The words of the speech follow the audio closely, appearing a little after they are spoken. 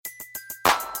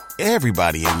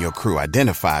Everybody in your crew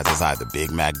identifies as either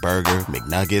Big Mac Burger,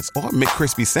 McNuggets, or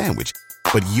McCrispy Sandwich.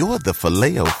 But you're the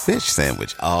Filet-O-Fish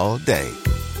Sandwich all day.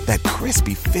 That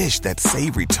crispy fish, that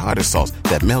savory tartar sauce,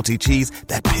 that melty cheese,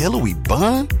 that pillowy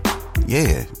bun.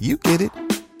 Yeah, you get it.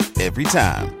 Every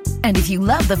time. And if you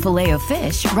love the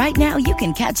Filet-O-Fish, right now you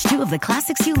can catch two of the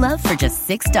classics you love for just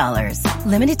 $6.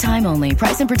 Limited time only.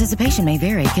 Price and participation may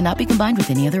vary. Cannot be combined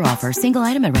with any other offer. Single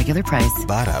item at regular price.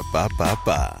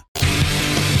 Ba-da-ba-ba-ba.